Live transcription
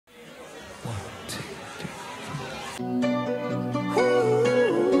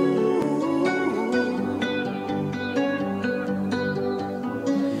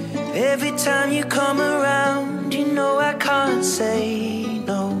Every time you come around, you know I can't say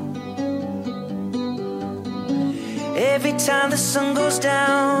no. Every time the sun goes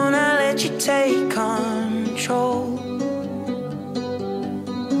down, I let you take control.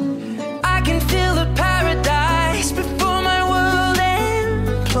 I can feel the paradise before my world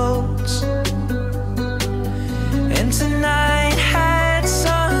implodes. And tonight had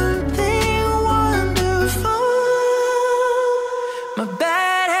something wonderful. My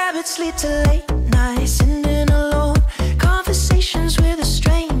bad habits lead to late nights, sitting alone, conversations with a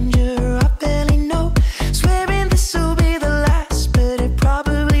stranger I barely know, swearing this will be the last, but it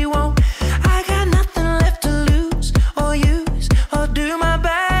probably won't. I got nothing left to lose or use or do. My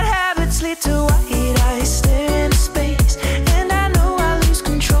bad habits lead to white eyes staring into space, and I know I lose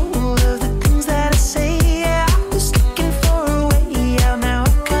control of the things that I say. Yeah, I was looking for a way out, now I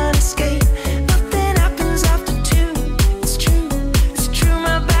can't escape. Nothing happens after two. It's true, it's true.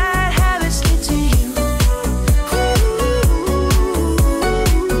 My bad habits lead to you.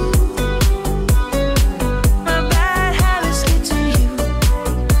 My bad habits lead to you.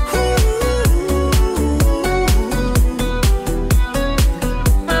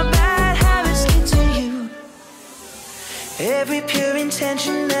 My bad habits lead to you. Every pure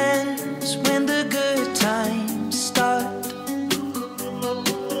intention ends when the good times start.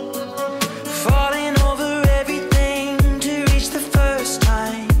 Falling over everything to reach the first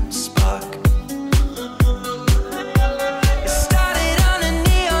time spark. It started under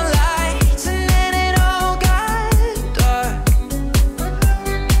neon lights and then it all got dark.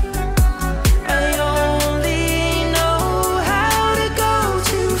 I only know how to go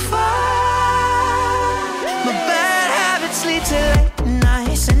too far. My bad habits lead to late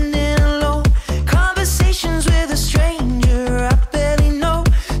nights, sitting alone, conversations with a stranger I barely know,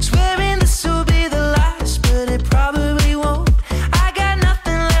 swearing this will be the last, but it probably won't. I got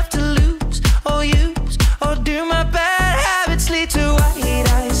nothing left to lose or use or do. My bad habits lead to white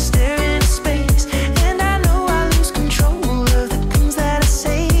eyes staring into space, and I know I lose control of the things that I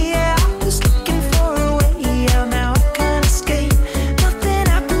say. Yeah, I was looking for a way out, now I can't escape. Nothing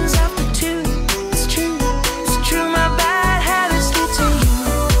happens after two. It's true, it's true. My bad habits lead to you.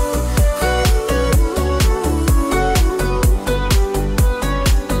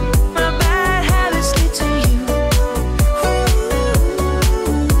 My bad habits lead to you.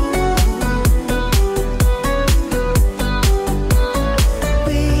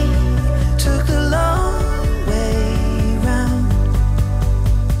 We took the long way round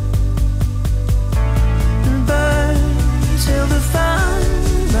and burned till the fun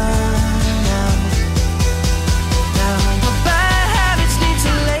ran out. Now my bad habits lead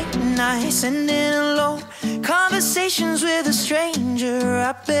to late nights, sitting alone, conversations with a stranger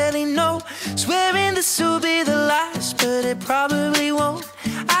I barely know, swearing this will be the last, but it probably won't.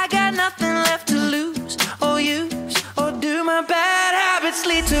 I got nothing